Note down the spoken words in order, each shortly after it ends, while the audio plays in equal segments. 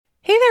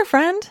Hey there,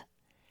 friend.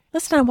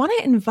 Listen, I want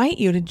to invite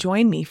you to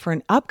join me for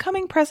an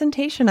upcoming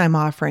presentation I'm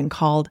offering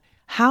called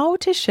How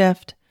to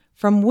Shift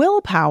from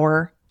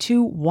Willpower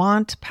to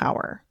Want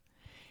Power.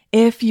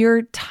 If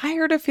you're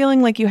tired of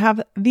feeling like you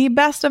have the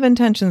best of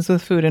intentions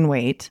with food and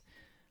weight,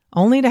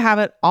 only to have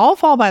it all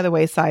fall by the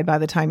wayside by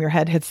the time your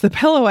head hits the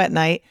pillow at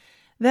night,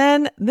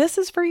 then this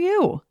is for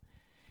you.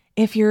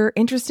 If you're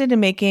interested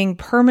in making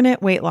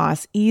permanent weight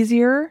loss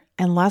easier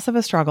and less of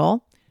a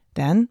struggle,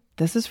 then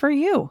this is for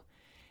you.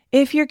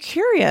 If you're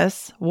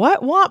curious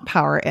what want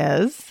power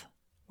is,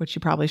 which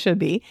you probably should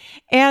be,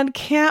 and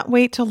can't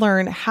wait to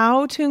learn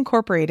how to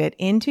incorporate it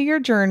into your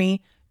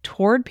journey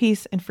toward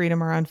peace and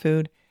freedom around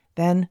food,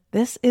 then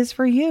this is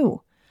for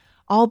you.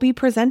 I'll be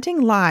presenting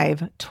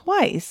live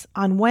twice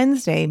on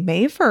Wednesday,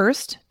 May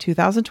 1st,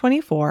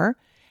 2024,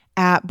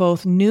 at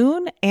both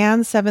noon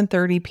and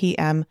 7:30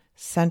 p.m.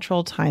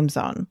 Central Time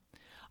Zone.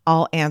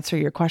 I'll answer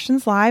your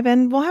questions live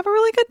and we'll have a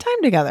really good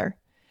time together.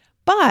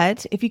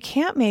 But if you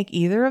can't make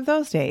either of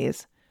those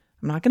days,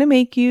 I'm not going to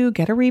make you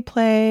get a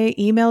replay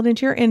emailed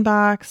into your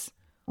inbox,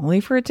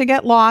 only for it to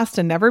get lost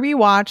and never be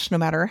watched, no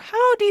matter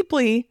how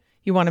deeply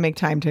you want to make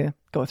time to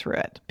go through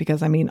it.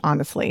 Because, I mean,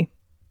 honestly,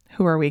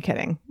 who are we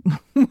kidding?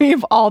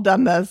 We've all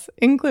done this,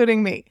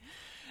 including me.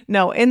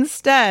 No,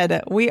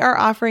 instead, we are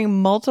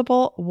offering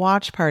multiple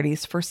watch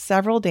parties for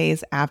several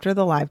days after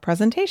the live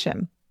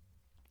presentation.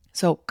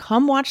 So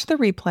come watch the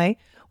replay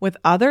with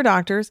other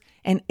doctors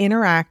and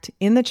interact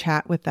in the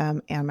chat with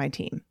them and my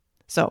team.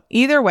 So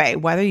either way,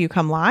 whether you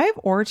come live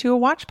or to a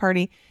watch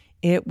party,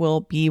 it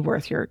will be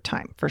worth your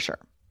time for sure.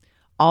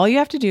 All you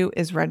have to do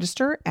is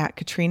register at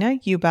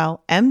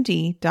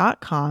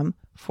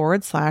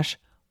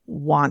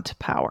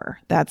katrinaubelmd.com/wantpower.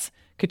 That's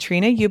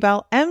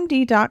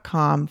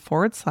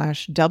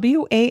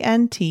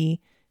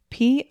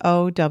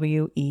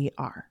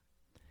katrinaubelmd.com/WANTPOWER.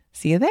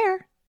 See you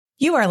there.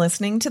 You are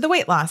listening to the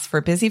Weight Loss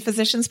for Busy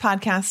Physicians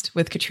podcast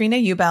with Katrina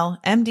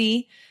Ubel,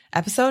 MD,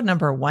 episode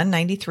number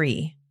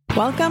 193.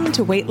 Welcome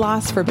to Weight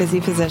Loss for Busy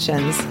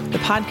Physicians, the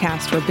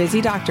podcast where busy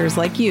doctors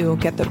like you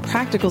get the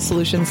practical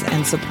solutions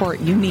and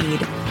support you need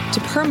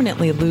to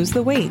permanently lose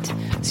the weight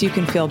so you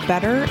can feel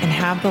better and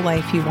have the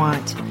life you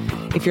want.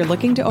 If you're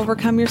looking to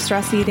overcome your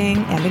stress eating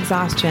and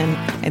exhaustion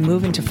and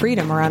move into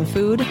freedom around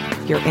food,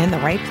 you're in the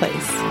right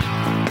place.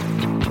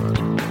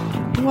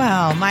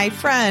 Well, my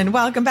friend,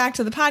 welcome back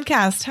to the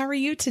podcast. How are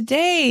you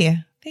today?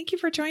 Thank you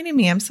for joining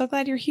me. I'm so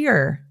glad you're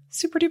here.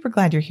 Super duper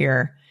glad you're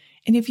here.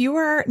 And if you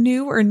are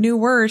new or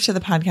newer to the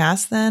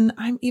podcast, then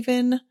I'm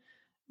even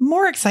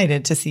more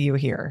excited to see you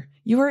here.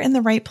 You are in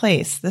the right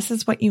place. This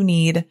is what you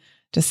need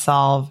to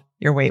solve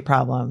your weight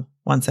problem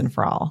once and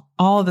for all.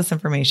 All of this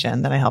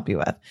information that I help you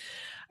with.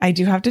 I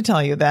do have to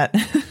tell you that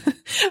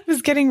I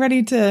was getting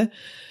ready to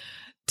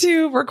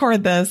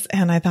record this.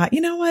 And I thought, you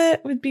know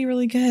what would be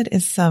really good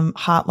is some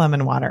hot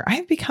lemon water.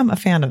 I've become a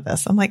fan of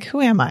this. I'm like,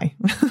 who am I?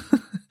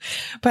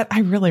 But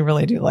I really,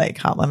 really do like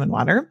hot lemon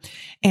water.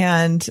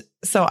 And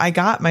so I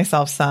got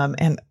myself some,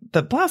 and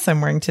the blouse I'm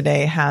wearing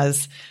today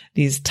has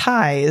these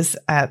ties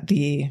at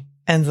the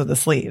ends of the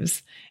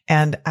sleeves.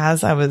 And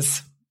as I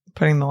was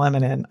putting the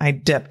lemon in, I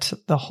dipped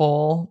the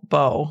whole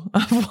bow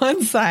of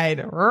one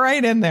side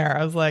right in there.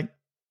 I was like,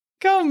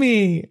 go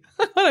me.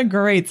 What a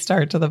great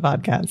start to the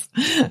podcast.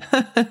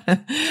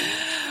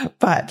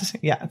 But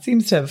yeah, it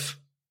seems to have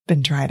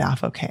been dried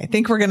off okay. I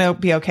think we're going to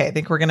be okay. I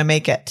think we're going to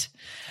make it.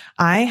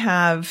 I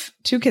have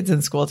two kids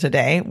in school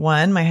today.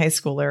 One, my high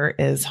schooler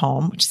is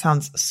home, which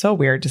sounds so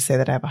weird to say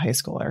that I have a high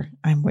schooler.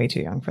 I'm way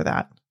too young for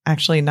that.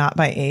 Actually, not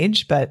by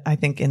age, but I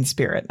think in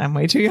spirit, I'm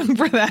way too young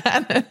for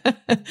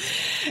that.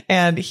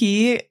 And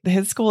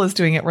his school is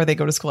doing it where they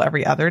go to school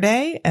every other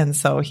day. And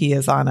so he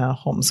is on a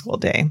homeschool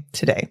day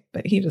today,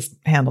 but he just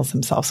handles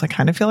himself. So I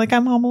kind of feel like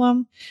I'm home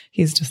alone.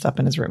 He's just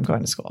up in his room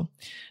going to school.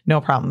 No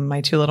problem.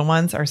 My two little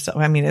ones are still,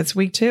 it's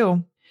week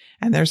 2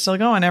 and they're still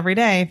going every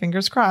day.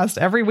 Fingers crossed.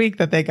 Every week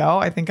that they go,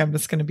 I think I'm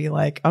just going to be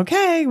like,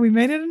 okay, we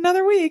made it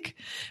another week.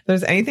 If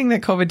there's anything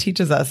that COVID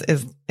teaches us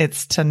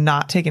it's to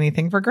not take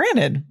anything for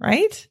granted,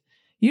 right?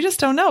 You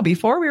just don't know.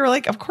 Before we were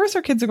like, of course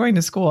our kids are going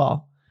to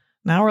school.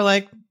 Now we're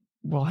like,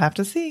 we'll have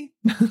to see.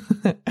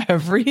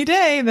 Every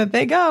day that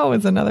they go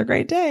is another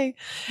great day.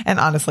 And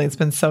honestly, it's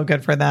been so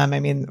good for them.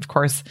 Of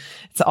course,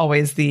 it's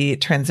always the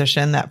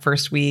transition that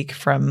first week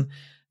from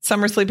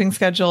summer sleeping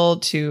schedule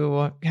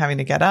to having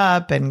to get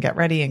up and get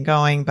ready and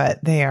going.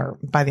 But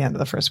by the end of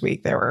the first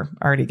week, they were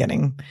already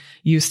getting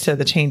used to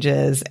the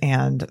changes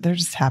and they're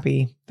just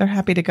happy. They're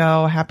happy to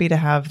go, happy to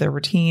have their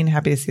routine,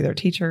 happy to see their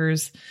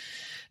teachers.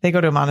 They go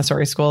to a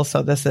Montessori school.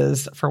 So this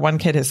is for one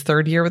kid, his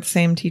 3rd year with the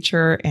same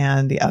teacher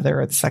and the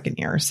other, it's 2nd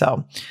year.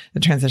 So the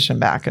transition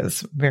back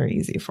is very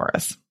easy for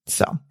us.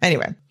 So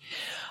anyway,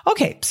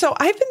 Okay, so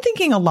I've been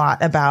thinking a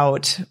lot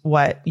about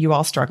what you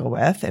all struggle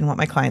with and what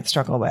my clients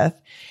struggle with.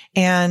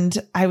 And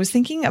I was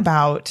thinking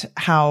about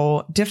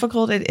how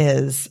difficult it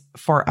is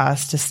for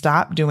us to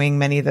stop doing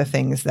many of the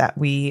things that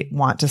we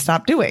want to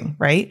stop doing,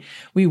 right?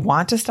 We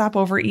want to stop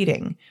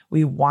overeating.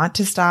 We want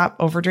to stop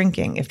over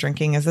drinking, if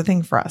drinking is a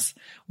thing for us.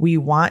 We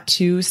want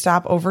to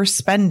stop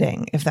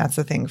overspending, if that's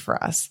a thing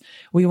for us.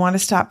 We want to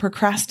stop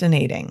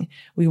procrastinating.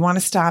 We want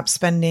to stop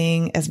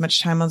spending as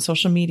much time on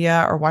social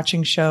media or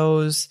watching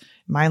shows,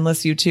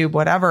 mindless YouTube,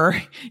 whatever,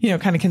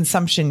 kind of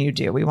consumption you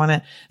do. We want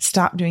to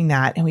stop doing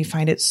that. And we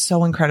find it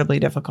so incredibly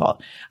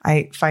difficult.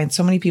 I find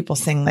so many people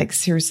saying like,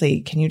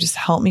 seriously, can you just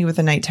help me with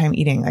the nighttime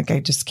eating? Like, I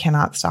just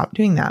cannot stop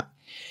doing that.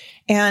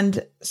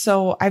 And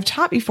so I've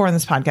taught before in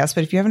this podcast,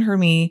 but if you haven't heard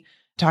me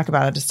talk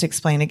about it, just to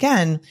explain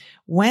again,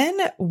 when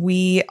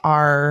we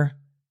are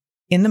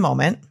in the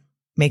moment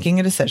making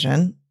a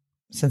decision,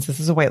 since this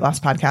is a weight loss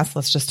podcast,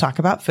 let's just talk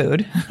about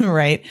food,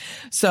 right?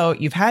 So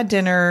you've had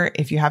dinner.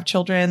 If you have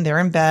children, they're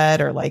in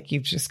bed, or like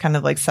you've just kind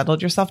of like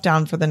settled yourself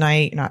down for the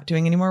night. You're not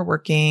doing any more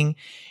working,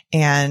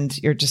 and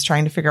you're just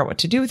trying to figure out what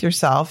to do with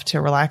yourself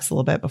to relax a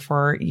little bit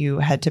before you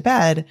head to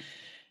bed.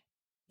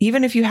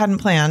 Even if you hadn't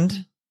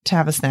planned to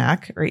have a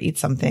snack or eat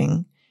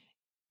something,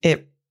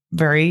 it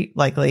very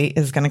likely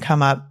is going to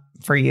come up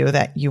for you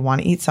that you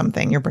want to eat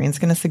something. Your brain's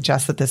going to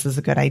suggest that this is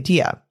a good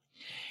idea.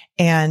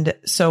 And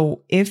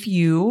so if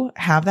you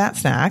have that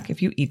snack,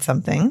 if you eat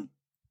something,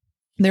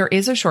 there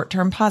is a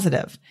short-term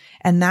positive,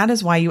 and that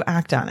is why you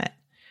act on it,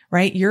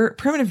 right? Your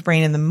primitive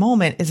brain in the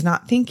moment is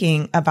not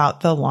thinking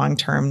about the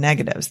long-term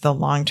negatives, the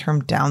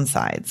long-term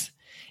downsides.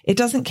 It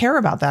doesn't care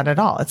about that at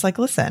all. It's like,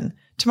 listen,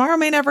 tomorrow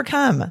may never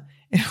come.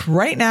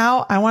 Right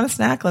now, I want a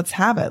snack. Let's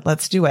have it.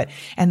 Let's do it.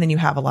 And then you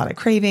have a lot of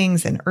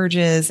cravings and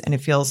urges, and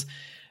it feels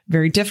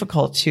very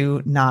difficult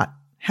to not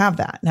have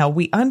that. Now,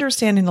 we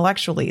understand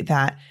intellectually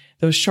that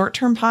those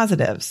short-term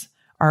positives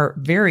are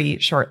very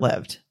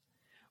short-lived.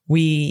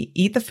 We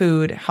eat the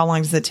food. How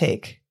long does it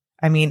take?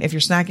 I mean, if you're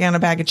snacking on a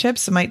bag of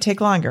chips, it might take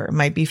longer. It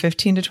might be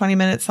 15 to 20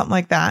 minutes, something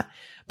like that.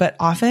 But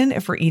often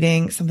if we're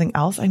eating something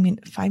else,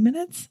 5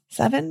 minutes,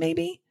 7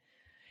 maybe.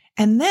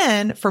 And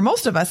then for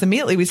most of us,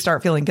 immediately we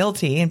start feeling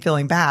guilty and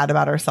feeling bad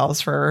about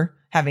ourselves for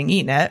having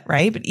eaten it,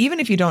 right? But even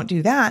if you don't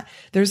do that,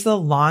 there's the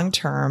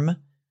long-term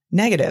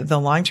negative, the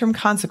long-term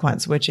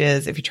consequence, which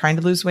is if you're trying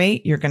to lose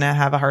weight, you're going to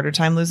have a harder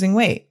time losing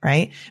weight,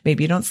 right?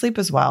 Maybe you don't sleep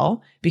as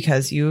well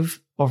because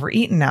you've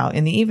overeaten now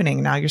in the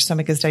evening. Now your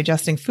stomach is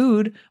digesting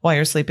food while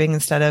you're sleeping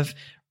instead of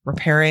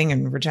repairing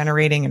and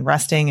regenerating and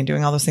resting and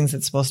doing all those things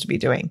it's supposed to be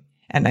doing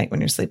at night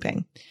when you're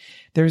sleeping.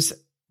 There's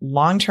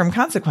long-term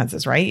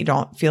consequences, right? You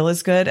don't feel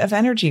as good of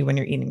energy when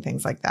you're eating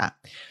things like that.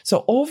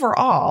 So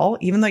overall,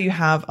 even though you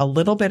have a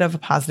little bit of a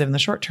positive in the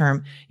short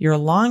term, your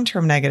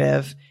long-term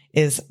negative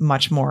is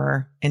much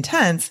more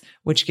intense,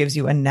 which gives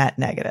you a net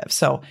negative.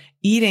 So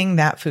eating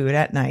that food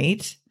at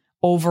night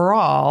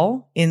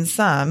overall in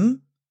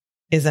sum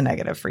is a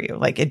negative for you.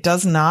 Like it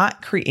does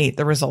not create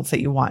the results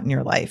that you want in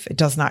your life. It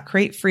does not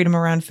create freedom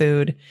around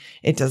food.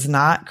 It does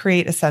not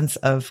create a sense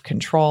of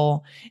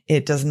control.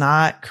 It does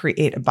not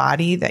create a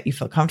body that you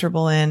feel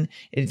comfortable in.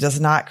 It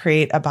does not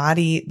create a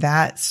body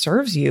that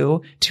serves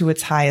you to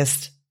its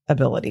highest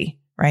ability,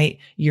 right?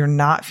 You're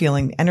not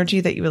feeling the energy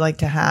that you would like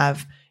to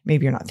have.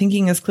 Maybe you're not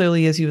thinking as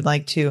clearly as you would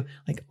like to.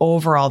 Like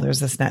overall, there's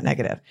this net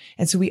negative.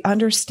 And so we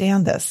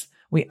understand this.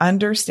 We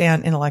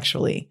understand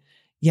intellectually,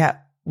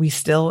 yet we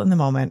still in the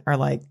moment are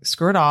like,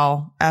 screw it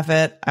all. F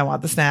it. I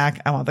want the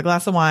snack. I want the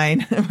glass of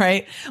wine,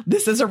 right?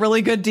 This is a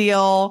really good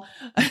deal.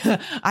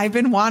 I've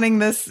been wanting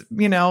this,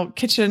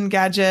 kitchen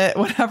gadget,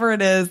 whatever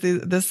it is,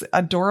 this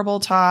adorable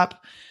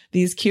top,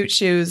 these cute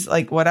shoes,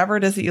 like whatever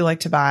it is that you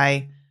like to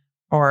buy.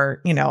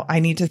 Or, I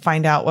need to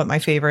find out what my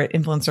favorite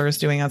influencer is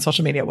doing on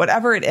social media,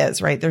 whatever it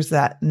is, right? There's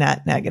that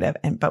net negative.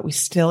 But we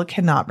still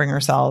cannot bring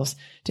ourselves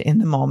to in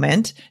the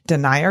moment,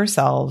 deny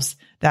ourselves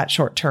that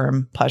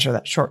short-term pleasure,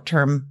 that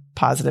short-term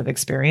positive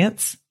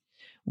experience.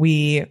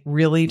 We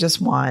really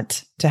just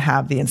want to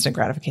have the instant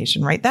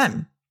gratification right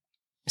then.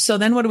 So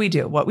then what do we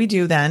do? What we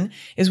do then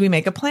is we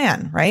make a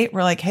plan, right?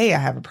 We're like, hey, I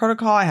have a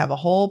protocol. I have a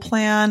whole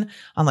plan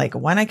on like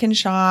when I can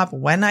shop,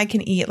 when I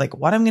can eat, like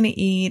what I'm going to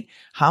eat,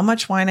 how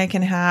much wine I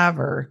can have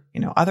or,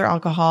 other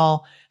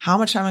alcohol, how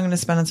much time I'm going to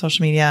spend on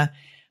social media.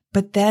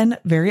 But then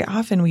very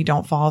often we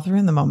don't follow through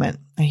in the moment.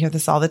 I hear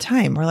this all the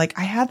time. We're like,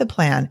 I had the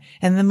plan.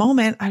 And in the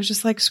moment, I was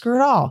just like, screw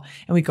it all.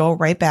 And we go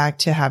right back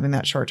to having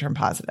that short-term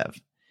positive.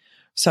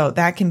 So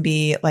that can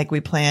be like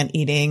we plan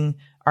eating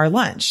our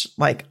lunch,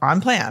 like on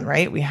plan,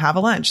 right? We have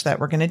a lunch that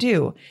we're going to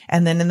do.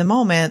 And then in the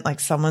moment, like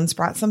someone's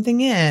brought something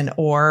in,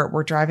 or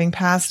we're driving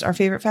past our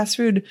favorite fast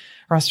food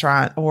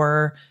restaurant,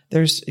 or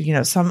there's,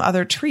 some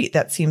other treat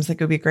that seems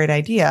like it would be a great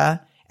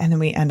idea. And then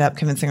we end up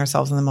convincing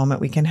ourselves in the moment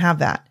we can have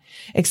that.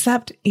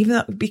 Except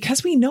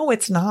because we know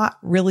it's not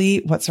really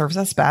what serves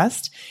us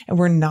best, and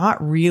we're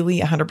not really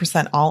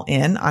 100% all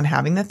in on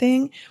having the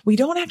thing, we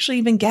don't actually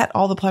even get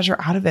all the pleasure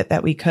out of it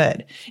that we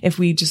could if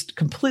we just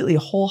completely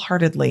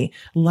wholeheartedly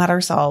let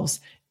ourselves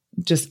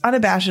just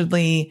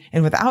unabashedly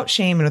and without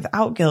shame and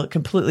without guilt,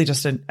 completely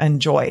just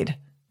enjoyed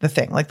the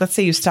thing. Like, let's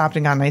say you stopped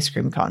and got an ice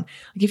cream cone.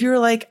 Like, if you were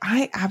like,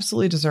 I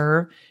absolutely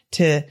deserve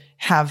to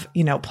have,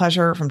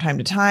 pleasure from time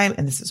to time,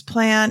 and this is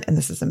planned and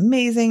this is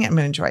amazing. I'm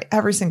going to enjoy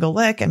every single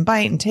lick and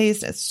bite and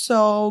taste. It's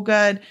so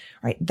good,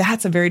 right?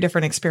 That's a very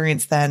different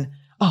experience than,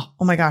 oh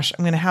my gosh,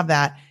 I'm going to have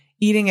that,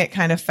 eating it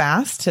kind of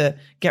fast to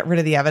get rid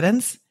of the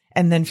evidence,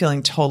 and then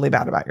feeling totally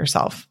bad about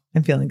yourself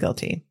and feeling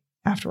guilty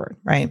afterward,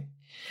 right?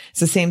 It's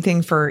the same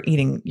thing for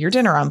eating your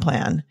dinner on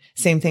plan.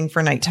 Same thing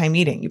for nighttime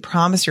eating. You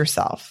promise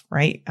yourself,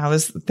 right? I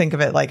always think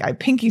of it like I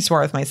pinky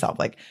swear with myself,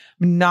 like,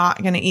 I'm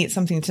not going to eat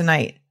something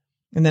tonight.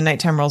 And then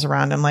nighttime rolls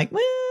around. I'm like,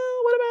 well,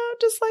 what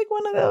about just like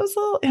one of those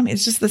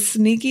it's just the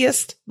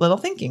sneakiest little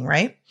thinking,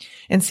 right?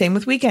 And same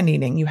with weekend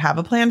eating. You have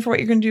a plan for what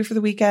you're going to do for the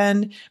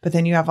weekend, but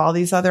then you have all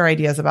these other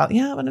ideas about, but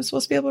I'm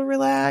supposed to be able to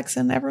relax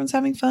and everyone's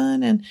having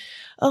fun. And,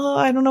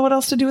 I don't know what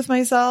else to do with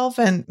myself.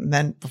 And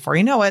then before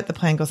you know it, the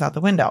plan goes out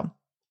the window.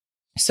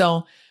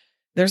 So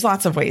there's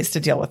lots of ways to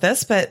deal with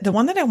this, but the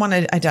one that I want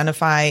to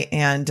identify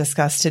and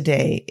discuss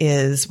today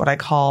is what I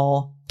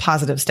call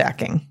positive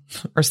stacking,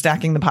 or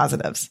stacking the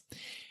positives.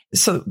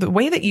 So the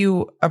way that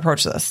you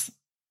approach this,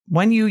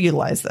 when you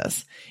utilize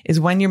this, is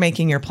when you're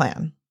making your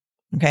plan.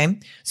 Okay.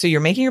 So you're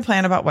making your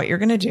plan about what you're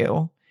going to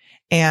do,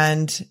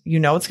 and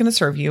it's going to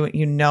serve you.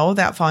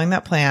 That following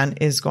that plan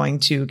is going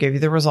to give you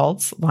the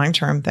results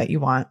long-term that you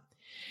want.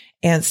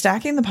 And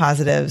stacking the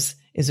positives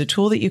is a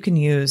tool that you can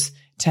use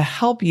to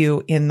help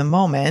you in the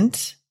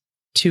moment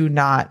to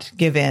not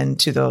give in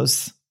to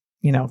those,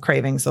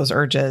 cravings, those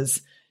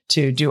urges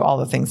to do all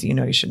the things that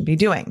you shouldn't be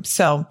doing.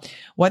 So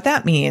what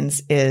that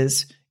means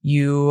is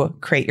you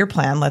create your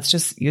plan. Let's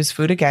just use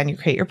food again. You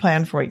create your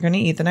plan for what you're going to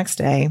eat the next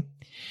day.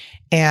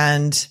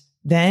 And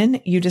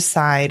then you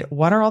decide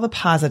what are all the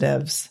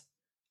positives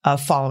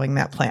of following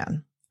that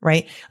plan,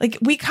 right? Like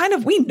we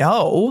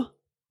know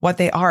what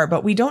they are,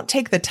 but we don't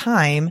take the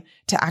time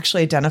to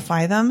actually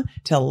identify them,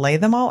 to lay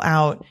them all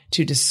out,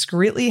 to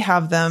discreetly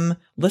have them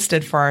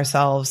listed for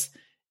ourselves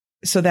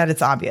so that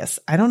it's obvious.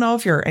 I don't know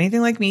if you're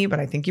anything like me, but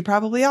I think you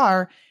probably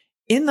are.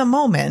 In the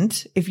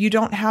moment, if you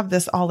don't have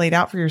this all laid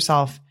out for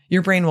yourself,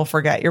 your brain will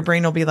forget. Your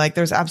brain will be like,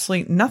 there's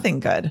absolutely nothing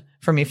good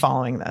for me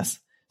following this.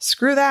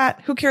 Screw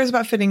that. Who cares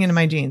about fitting into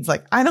my jeans?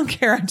 Like, I don't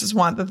care. I just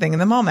want the thing in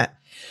the moment.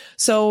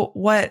 So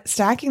what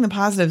stacking the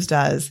positives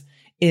does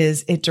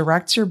is it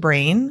directs your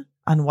brain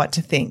on what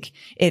to think.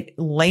 It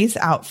lays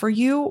out for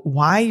you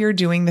why you're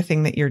doing the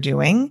thing that you're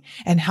doing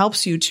and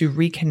helps you to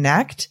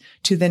reconnect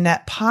to the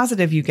net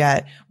positive you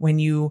get when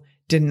you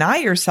deny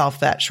yourself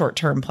that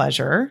short-term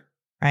pleasure,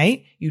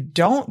 right? You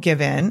don't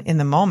give in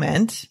the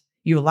moment.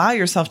 You allow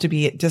yourself to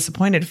be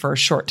disappointed for a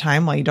short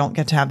time while you don't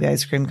get to have the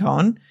ice cream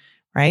cone,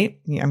 right?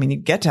 I mean, you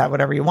get to have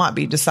whatever you want,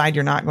 but you decide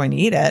you're not going to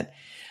eat it.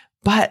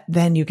 But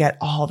then you get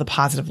all the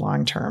positive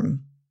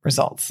long-term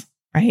results,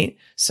 right?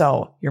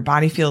 So your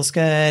body feels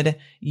good.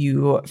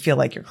 You feel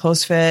like your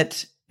clothes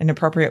fit in an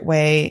appropriate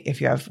way.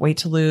 If you have weight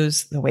to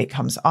lose, the weight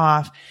comes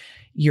off.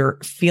 You're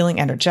feeling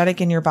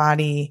energetic in your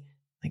body.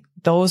 Like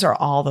those are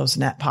all those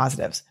net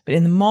positives. But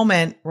in the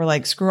moment, we're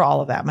like, screw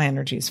all of that. My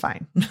energy is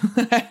fine.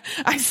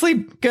 I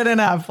sleep good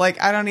enough.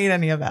 Like I don't need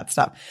any of that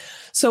stuff.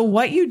 So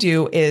what you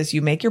do is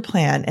you make your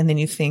plan and then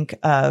you think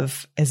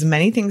of as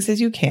many things as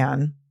you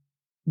can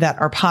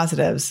that are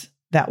positives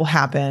that will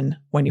happen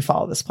when you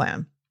follow this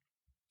plan.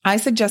 I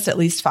suggest at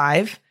least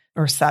 5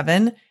 or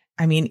 7.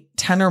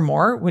 10 or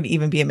more would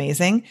even be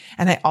amazing.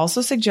 And I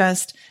also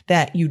suggest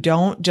that you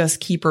don't just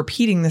keep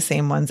repeating the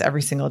same ones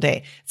every single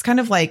day. It's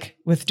kind of like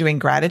with doing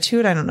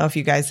gratitude. I don't know if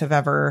you guys have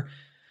ever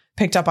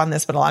picked up on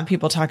this, but a lot of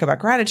people talk about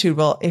gratitude.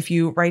 Well, if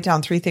you write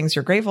down 3 things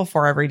you're grateful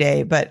for every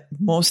day, but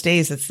most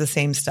days it's the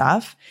same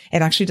stuff,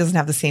 it actually doesn't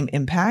have the same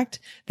impact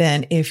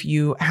than if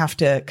you have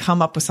to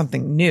come up with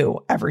something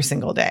new every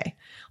single day.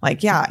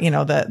 Like,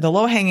 the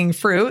low hanging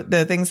fruit,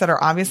 the things that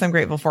are obvious I'm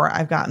grateful for,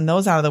 I've gotten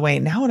those out of the way.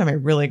 Now what am I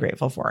really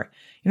grateful for?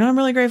 What I'm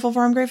really grateful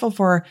for? I'm grateful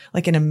for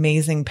like an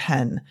amazing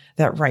pen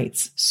that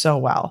writes so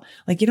well.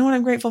 Like, what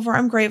I'm grateful for?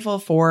 I'm grateful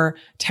for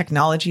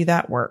technology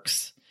that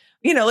works.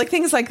 Like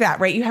things like that,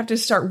 right? You have to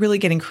start really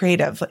getting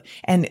creative.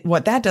 And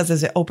what that does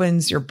is it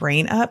opens your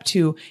brain up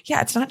to,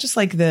 it's not just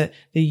like the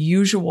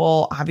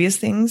usual obvious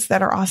things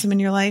that are awesome in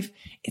your life.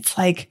 It's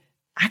like,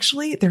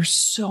 actually, there's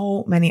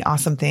so many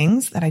awesome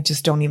things that I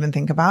just don't even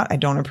think about. I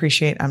don't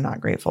appreciate. I'm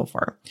not grateful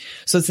for.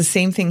 So it's the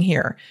same thing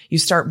here. You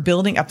start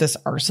building up this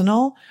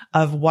arsenal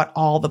of what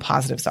all the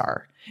positives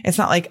are. It's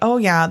not like, oh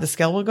yeah, the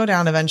scale will go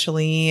down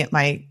eventually.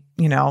 My,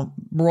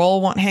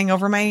 roll won't hang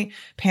over my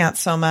pants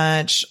so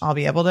much. I'll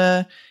be able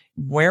to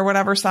wear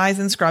whatever size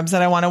and scrubs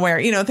that I want to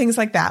wear, things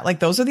like that. Like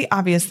those are the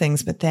obvious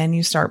things, but then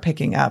you start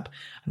picking up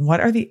on what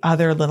are the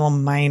other little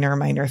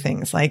minor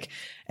things like,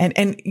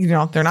 and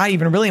they're not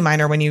even really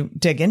minor when you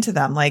dig into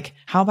them. Like,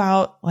 how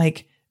about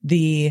like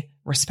the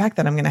respect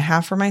that I'm going to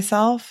have for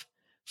myself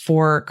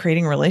for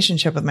creating a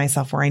relationship with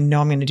myself where I know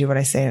I'm going to do what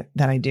I say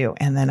that I do.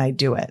 And then I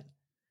do it.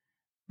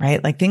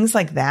 Right? Like things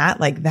like that,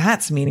 like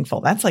that's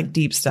meaningful. That's like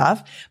deep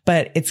stuff,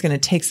 but it's going to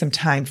take some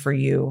time for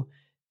you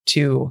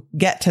to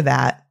get to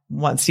that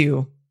once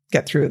you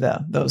get through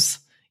those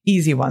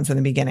easy ones in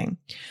the beginning.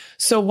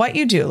 So what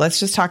you do, let's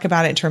just talk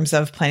about it in terms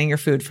of planning your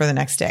food for the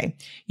next day.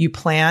 You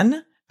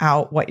plan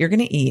out what you're going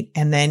to eat,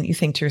 and then you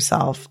think to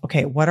yourself,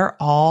 okay, what are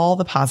all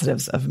the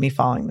positives of me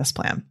following this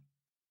plan?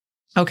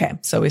 Okay,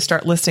 so we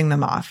start listing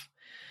them off.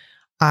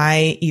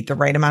 I eat the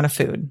right amount of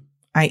food.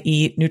 I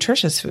eat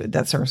nutritious food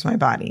that serves my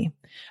body.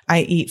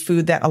 I eat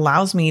food that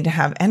allows me to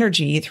have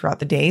energy throughout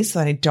the day so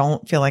that I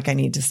don't feel like I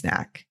need to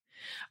snack.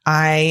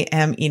 I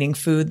am eating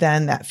food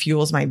then that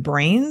fuels my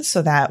brain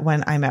so that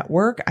when I'm at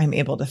work, I'm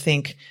able to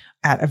think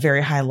at a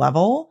very high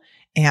level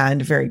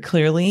and very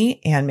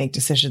clearly and make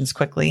decisions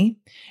quickly.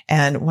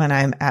 And when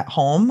I'm at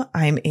home,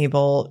 I'm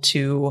able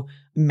to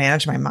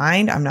manage my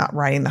mind. I'm not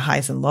riding the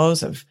highs and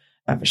lows of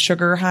a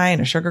sugar high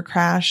and a sugar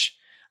crash.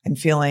 I'm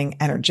feeling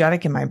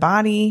energetic in my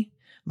body.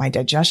 My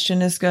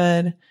digestion is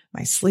good.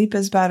 My sleep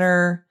is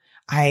better.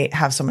 I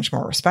have so much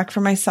more respect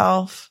for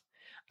myself.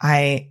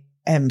 I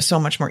am so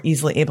much more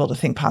easily able to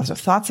think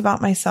positive thoughts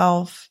about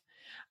myself.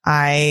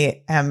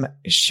 I am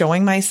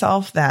showing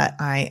myself that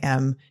I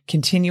am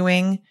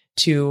continuing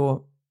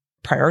to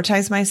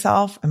prioritize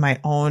myself and my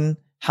own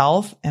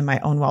health and my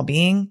own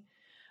well-being.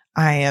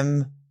 I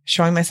am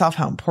showing myself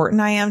how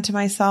important I am to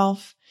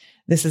myself.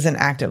 This is an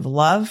act of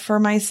love for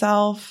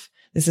myself.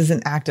 This is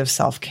an act of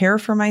self-care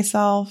for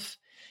myself.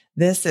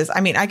 This is,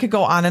 I could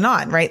go on and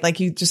on, right? Like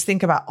you just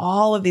think about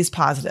all of these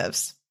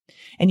positives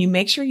and you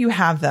make sure you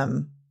have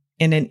them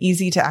in an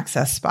easy to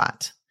access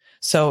spot.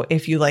 So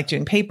if you like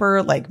doing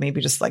paper, like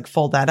maybe just like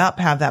fold that up,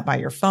 have that by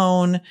your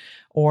phone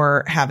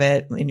or have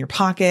it in your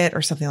pocket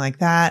or something like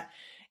that.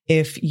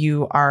 If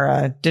you are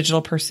a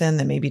digital person,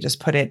 then maybe just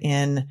put it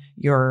in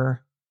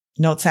your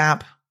notes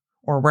app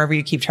or wherever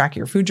you keep track of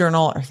your food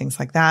journal or things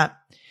like that.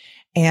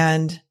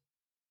 And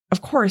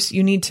of course,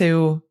 you need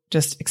to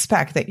just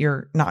expect that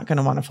you're not going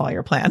to want to follow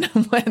your plan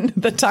when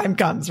the time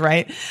comes,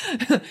 right?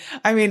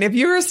 If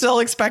you're still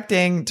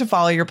expecting to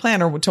follow your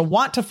plan or to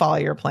want to follow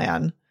your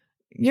plan,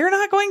 you're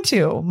not going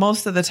to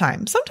most of the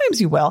time. Sometimes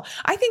you will.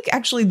 I think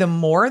actually the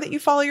more that you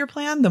follow your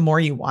plan, the more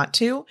you want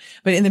to.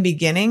 But in the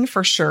beginning,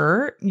 for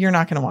sure, you're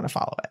not going to want to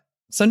follow it.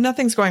 So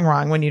nothing's going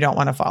wrong when you don't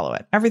want to follow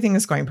it. Everything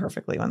is going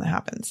perfectly when that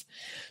happens.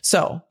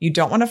 So you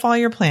don't want to follow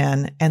your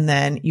plan and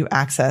then you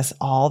access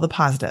all the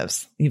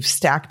positives. You've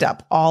stacked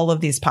up all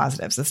of these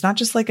positives. It's not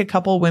just like a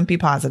couple wimpy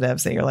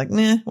positives that you're like,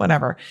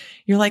 whatever.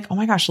 You're like, oh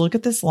my gosh, look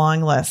at this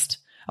long list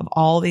of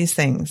all these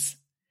things.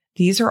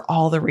 These are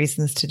all the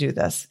reasons to do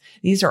this.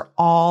 These are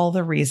all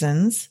the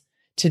reasons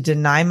to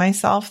deny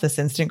myself this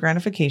instant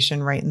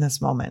gratification right in this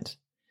moment.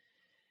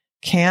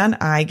 Can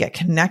I get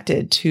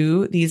connected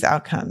to these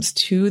outcomes,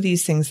 to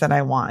these things that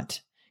I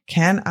want?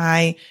 Can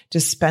I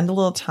just spend a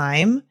little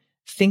time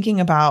thinking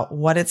about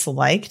what it's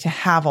like to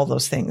have all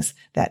those things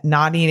that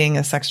not eating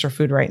this extra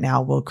food right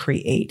now will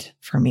create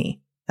for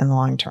me in the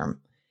long term?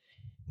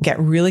 Get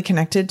really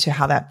connected to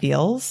how that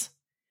feels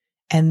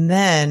and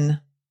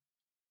then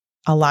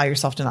allow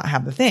yourself to not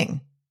have the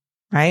thing,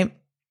 right?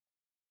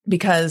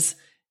 Because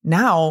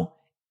now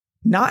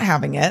not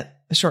having it,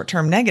 the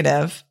short-term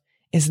negative,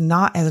 is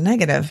not as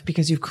negative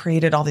because you've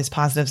created all these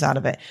positives out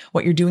of it.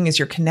 What you're doing is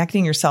you're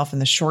connecting yourself in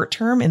the short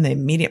term, in the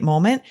immediate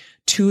moment,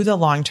 to the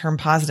long-term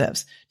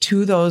positives,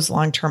 to those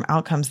long-term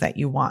outcomes that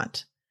you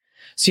want.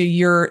 So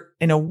you're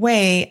in a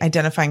way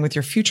identifying with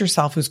your future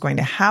self who's going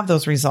to have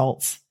those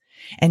results.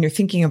 And you're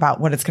thinking about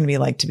what it's going to be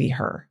like to be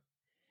her.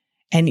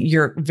 And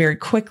you're very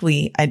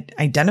quickly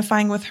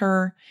identifying with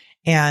her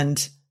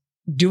and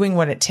doing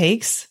what it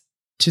takes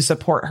to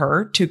support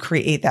her to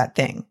create that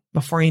thing.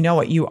 Before you know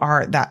it, you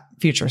are that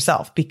future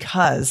self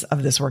because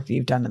of this work that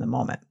you've done in the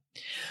moment.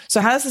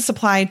 So how does this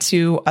apply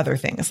to other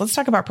things? Let's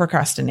talk about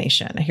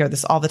procrastination. I hear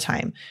this all the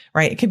time,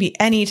 right? It could be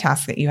any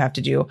task that you have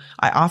to do.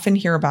 I often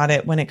hear about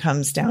it when it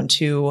comes down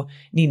to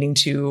needing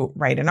to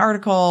write an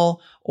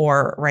article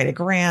or write a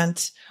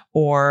grant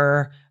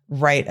or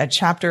write a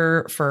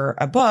chapter for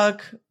a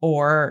book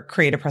or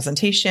create a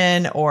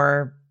presentation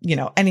or,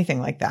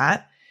 anything like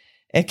that.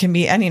 It can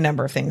be any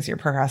number of things you're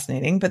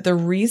procrastinating, but the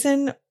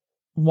reason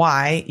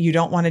why you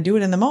don't want to do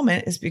it in the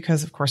moment is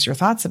because, of course, your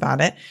thoughts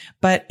about it.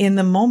 But in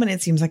the moment,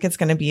 it seems like it's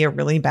going to be a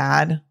really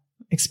bad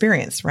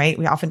experience, right?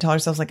 We often tell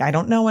ourselves like, I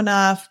don't know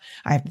enough.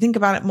 I have to think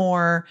about it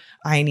more.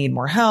 I need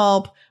more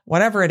help,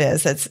 whatever it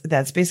is.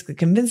 That's basically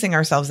convincing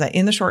ourselves that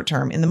in the short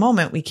term, in the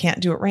moment, we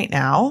can't do it right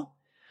now,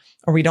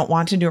 or we don't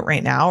want to do it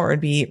right now, or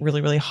it'd be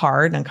really, really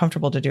hard and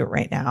uncomfortable to do it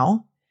right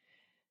now.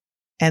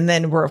 And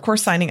then we're, of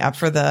course,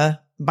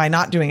 by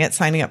not doing it,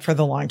 signing up for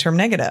the long-term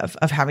negative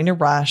of having to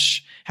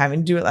rush,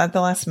 having to do it at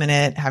the last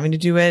minute, having to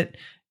do it,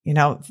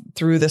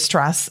 through the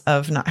stress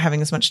of not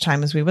having as much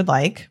time as we would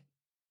like.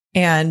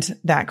 And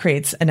that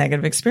creates a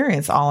negative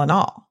experience all in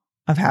all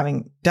of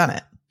having done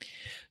it.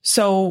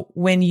 So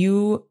when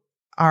you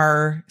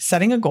are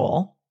setting a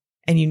goal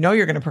and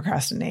you're going to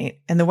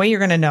procrastinate, and the way you're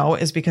going to know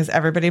is because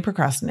everybody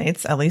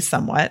procrastinates, at least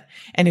somewhat.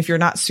 And if you're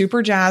not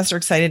super jazzed or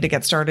excited to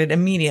get started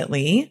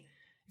immediately,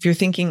 if you're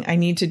thinking, I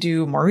need to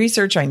do more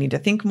research, I need to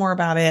think more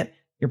about it,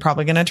 you're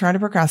probably going to try to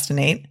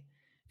procrastinate.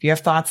 If you have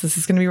thoughts, this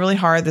is going to be really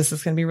hard, this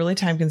is going to be really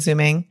time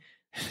consuming,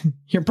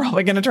 You're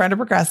probably going to try to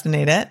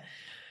procrastinate it.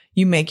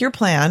 You make your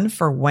plan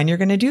for when you're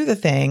going to do the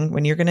thing,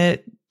 when you're going to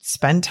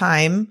spend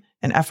time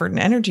and effort and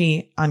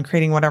energy on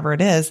creating whatever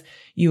it is.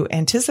 You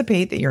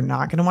anticipate that you're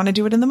not going to want to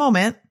do it in the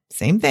moment.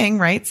 Same thing,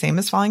 right? Same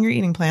as following your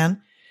eating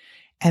plan.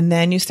 And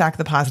then you stack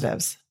the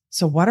positives.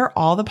 So what are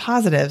all the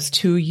positives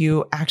to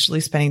you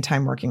actually spending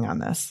time working on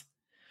this?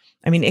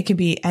 I mean, it could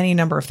be any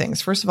number of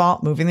things. First of all,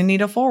 moving the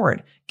needle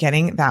forward,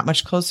 getting that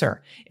much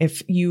closer.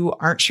 If you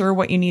aren't sure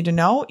what you need to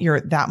know,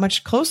 you're that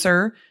much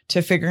closer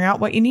to figuring out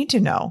what you need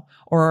to know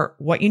or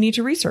what you need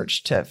to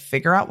research to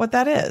figure out what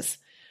that is,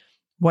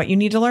 what you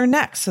need to learn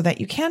next so that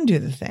you can do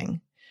the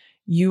thing.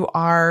 You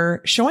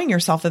are showing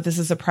yourself that this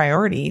is a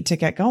priority to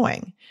get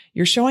going.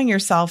 You're showing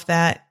yourself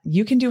that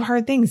you can do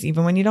hard things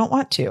even when you don't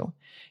want to.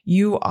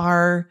 You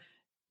are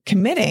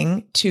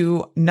committing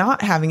to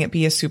not having it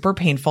be a super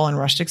painful and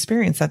rushed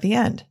experience at the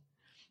end,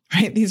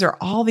 right? These are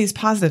all these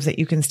positives that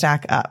you can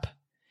stack up.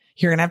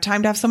 You're going to have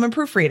time to have someone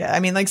proofread it. I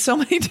mean, like so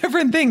many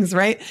different things,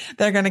 right?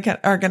 That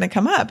are going to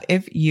come up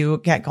if you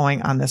get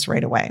going on this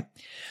right away.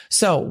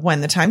 So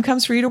when the time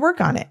comes for you to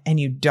work on it and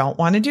you don't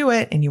want to do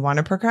it and you want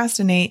to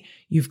procrastinate,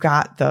 you've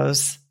got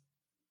those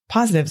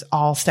positives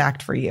all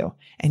stacked for you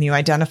and you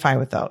identify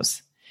with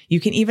those. You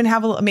can even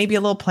have maybe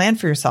a little plan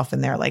for yourself in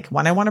there. Like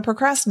when I want to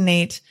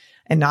procrastinate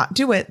and not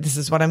do it, this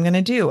is what I'm going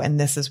to do. And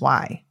this is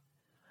why.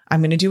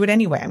 I'm going to do it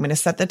anyway. I'm going to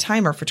set the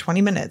timer for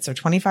 20 minutes or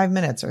 25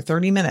 minutes or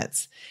 30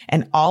 minutes.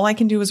 And all I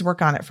can do is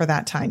work on it for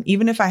that time.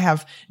 Even if I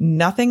have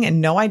nothing and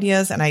no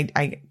ideas and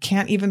I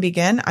can't even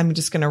begin, I'm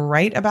just going to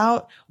write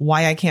about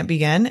why I can't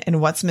begin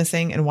and what's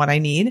missing and what I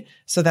need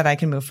so that I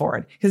can move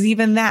forward. Because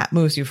even that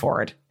moves you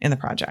forward in the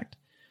project,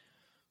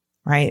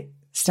 right?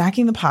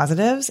 Stacking the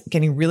positives,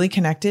 getting really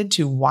connected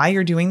to why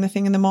you're doing the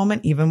thing in the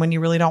moment, even when you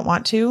really don't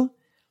want to,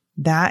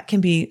 that can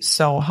be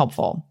so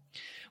helpful.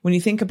 When you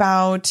think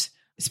about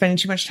spending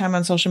too much time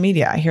on social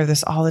media, I hear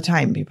this all the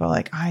time. People are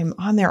like, I'm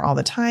on there all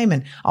the time.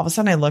 And all of a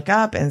sudden I look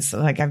up and it's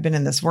like, I've been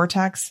in this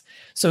vortex.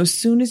 So as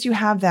soon as you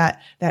have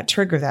that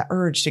trigger, that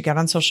urge to get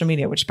on social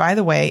media, which by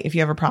the way, if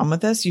you have a problem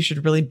with this, you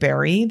should really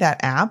bury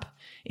that app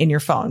in your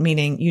phone,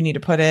 meaning you need to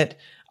put it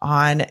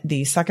on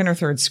the second or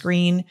third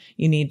screen.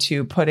 You need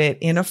to put it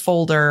in a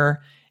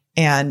folder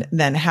and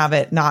then have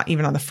it not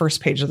even on the first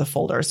page of the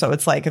folder. So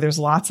it's like there's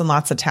lots and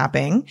lots of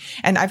tapping.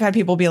 And I've had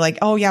people be like,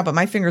 oh yeah, but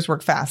my fingers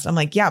work fast. I'm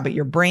like, yeah, but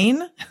your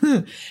brain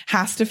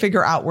has to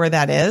figure out where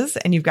that is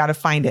and you've got to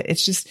find it.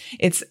 It's just,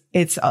 it's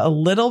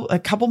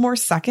a couple more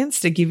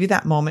seconds to give you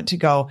that moment to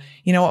go,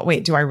 you know what,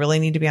 wait, do I really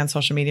need to be on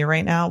social media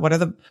right now? What are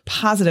the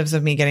positives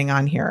of me getting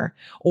on here?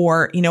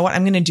 Or you know what,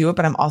 I'm going to do it,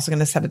 but I'm also going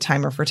to set a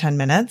timer for 10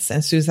 minutes. And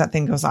as soon as that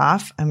thing goes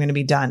off, I'm going to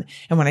be done.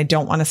 And when I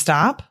don't want to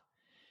stop,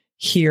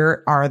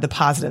 here are the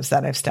positives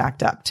that I've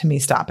stacked up to me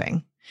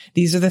stopping.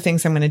 These are the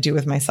things I'm going to do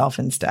with myself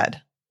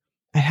instead.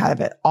 I have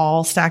it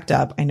all stacked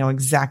up. I know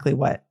exactly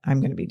what I'm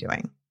going to be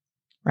doing,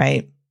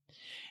 right?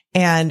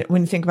 And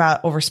when you think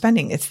about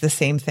overspending, it's the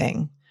same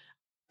thing.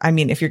 I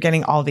mean, if you're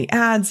getting all the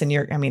ads and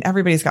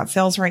everybody's got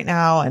sales right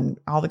now and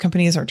all the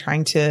companies are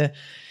trying to,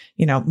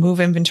 move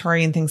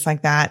inventory and things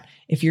like that.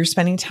 If you're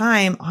spending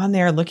time on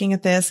there looking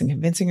at this and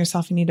convincing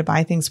yourself you need to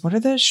buy things, what are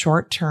the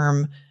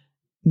short-term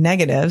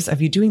negatives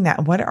of you doing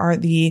that? What are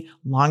the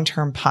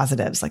long-term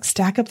positives? Like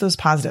stack up those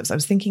positives. I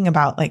was thinking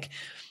about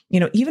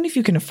even if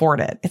you can afford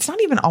it, it's not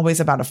even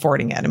always about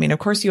affording it. I mean, of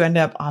course you end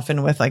up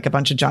often with like a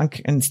bunch of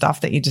junk and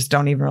stuff that you just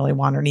don't even really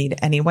want or need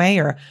anyway,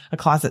 or a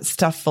closet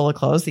stuffed full of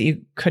clothes that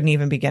you couldn't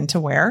even begin to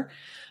wear.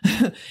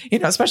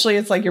 Especially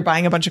it's like you're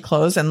buying a bunch of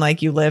clothes and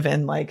like you live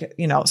in like,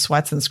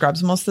 sweats and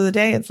scrubs most of the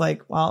day. It's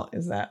like, well,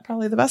 is that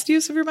probably the best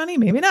use of your money?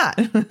 Maybe not.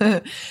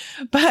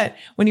 But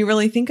when you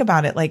really think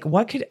about it, like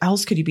what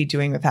else could you be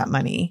doing with that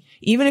money?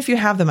 Even if you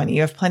have the money,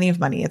 you have plenty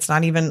of money. It's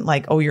not even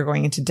like, oh, you're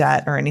going into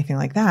debt or anything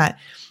like that.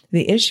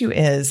 The issue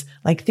is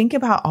like, think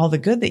about all the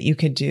good that you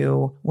could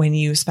do when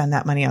you spend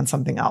that money on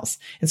something else.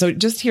 And so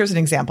just here's an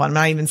example. I'm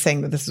not even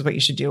saying that this is what you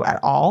should do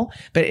at all,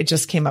 but it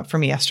just came up for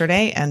me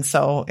yesterday. And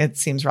so it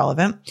seems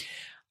relevant.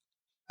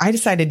 I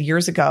decided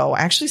years ago, I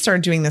actually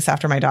started doing this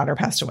after my daughter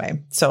passed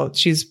away. So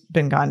she's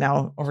been gone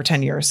now over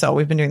 10 years. So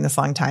we've been doing this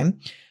a long time.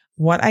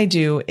 What I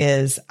do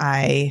is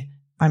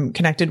I'm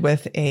connected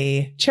with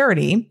a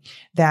charity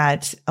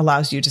that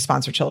allows you to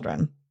sponsor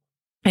children,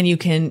 and you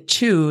can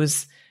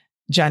choose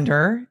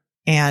gender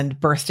and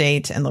birth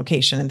date and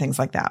location and things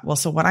like that. Well,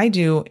 so what I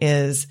do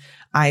is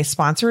I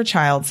sponsor a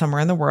child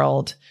somewhere in the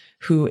world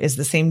who is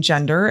the same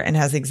gender and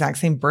has the exact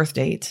same birth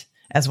date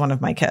as one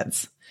of my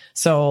kids.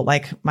 So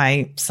like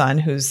my son,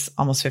 who's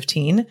almost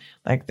 15,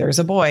 like there's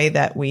a boy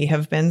that we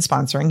have been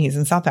sponsoring. He's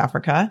in South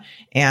Africa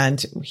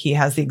and he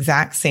has the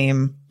exact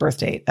same birth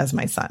date as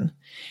my son.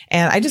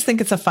 And I just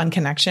think it's a fun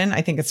connection.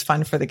 I think it's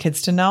fun for the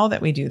kids to know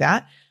that we do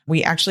that.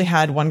 We actually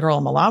had one girl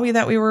in Malawi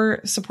that we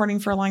were supporting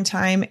for a long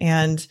time,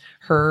 and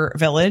her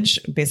village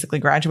basically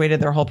graduated.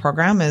 Their whole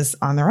program is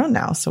on their own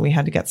now. So we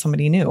had to get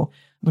somebody new,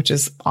 which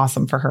is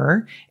awesome for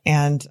her.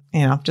 And,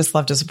 just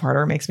love to support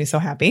her. It makes me so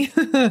happy.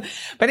 But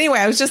anyway,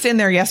 I was just in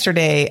there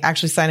yesterday,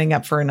 actually signing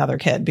up for another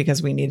kid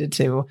because we needed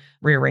to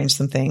rearrange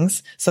some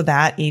things so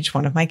that each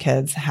one of my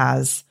kids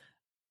has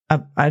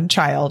a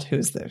child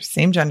who's the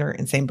same gender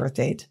and same birth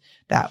date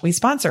that we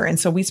sponsor. And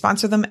so we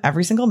sponsor them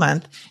every single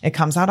month. It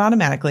comes out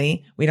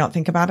automatically. We don't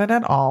think about it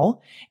at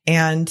all.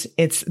 And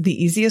it's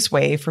the easiest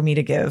way for me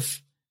to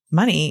give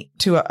money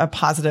to a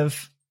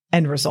positive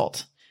end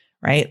result,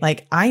 right?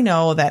 Like I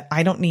know that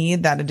I don't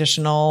need that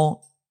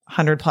additional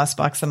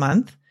 $100+ a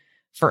month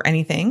for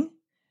anything,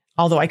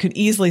 although I could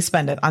easily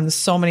spend it on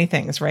so many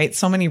things, right?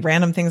 So many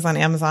random things on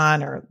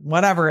Amazon or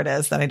whatever it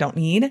is that I don't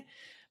need.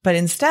 But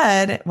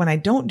instead, when I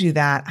don't do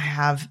that, I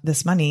have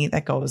this money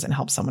that goes and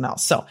helps someone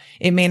else. So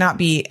it may not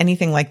be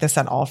anything like this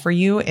at all for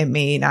you. It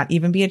may not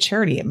even be a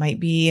charity. It might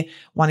be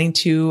wanting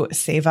to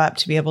save up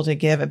to be able to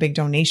give a big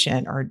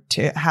donation or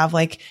to have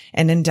like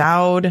an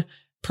endowed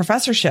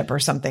professorship or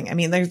something. I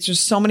mean, there's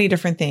just so many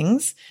different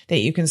things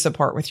that you can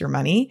support with your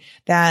money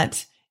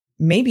that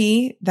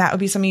maybe that would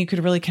be something you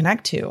could really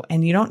connect to.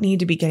 And you don't need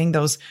to be getting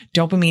those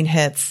dopamine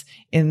hits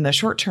in the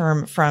short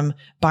term from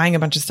buying a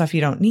bunch of stuff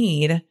you don't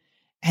need.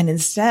 And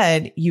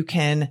instead, you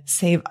can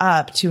save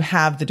up to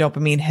have the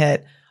dopamine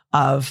hit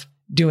of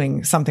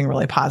doing something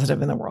really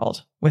positive in the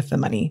world with the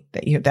money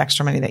that the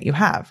extra money that you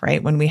have,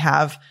 right? When we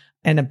have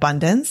an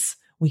abundance,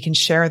 we can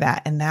share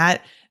that. And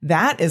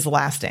that is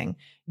lasting.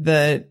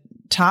 The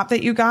top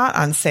that you got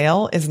on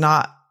sale is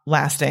not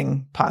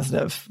lasting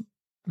positive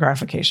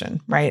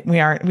gratification, right? We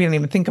don't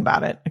even think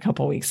about it a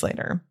couple of weeks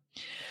later.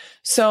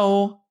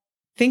 So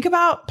think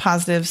about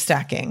positive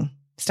stacking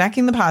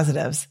the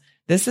positives.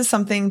 This is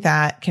something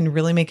that can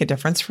really make a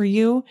difference for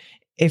you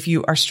if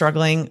you are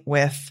struggling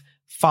with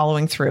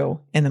following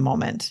through in the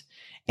moment.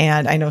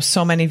 And I know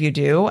so many of you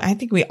do. I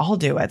think we all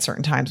do at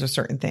certain times with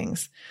certain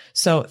things.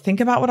 So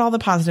think about what all the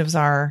positives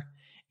are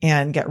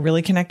and get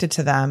really connected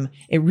to them.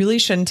 It really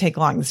shouldn't take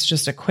long. This is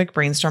just a quick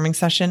brainstorming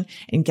session,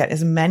 and get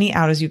as many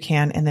out as you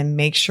can, and then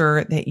make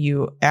sure that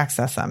you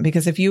access them.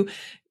 Because if you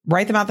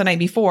write them out the night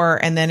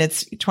before and then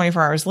it's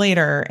 24 hours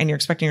later and you're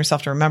expecting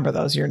yourself to remember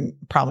those, you're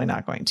probably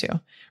not going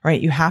to,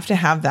 right? You have to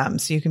have them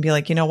so you can be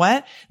like, you know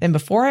what? Then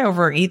before I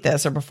overeat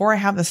this or before I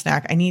have the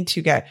snack, I need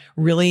to get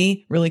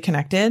really, really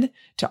connected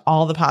to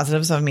all the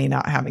positives of me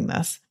not having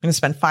this. I'm going to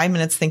spend 5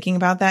 minutes thinking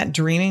about that,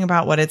 dreaming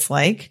about what it's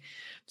like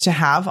to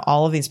have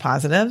all of these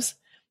positives.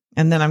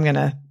 And then I'm going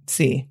to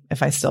see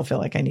if I still feel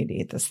like I need to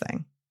eat this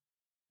thing.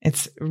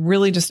 It's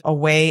really just a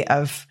way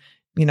of,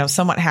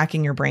 somewhat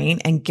hacking your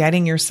brain and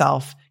getting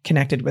yourself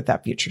connected with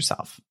that future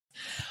self.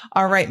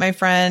 All right, my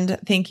friend,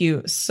 thank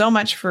you so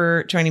much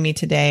for joining me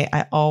today.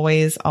 I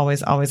always,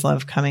 always, always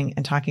love coming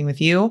and talking with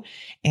you,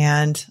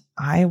 and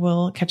I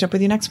will catch up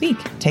with you next week.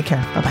 Take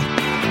care.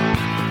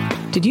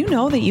 Bye-bye. Did you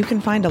know that you can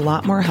find a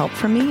lot more help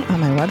from me on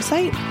my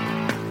website?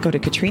 Go to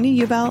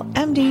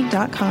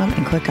KatrinaUbelMD.com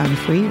and click on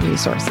free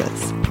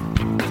resources.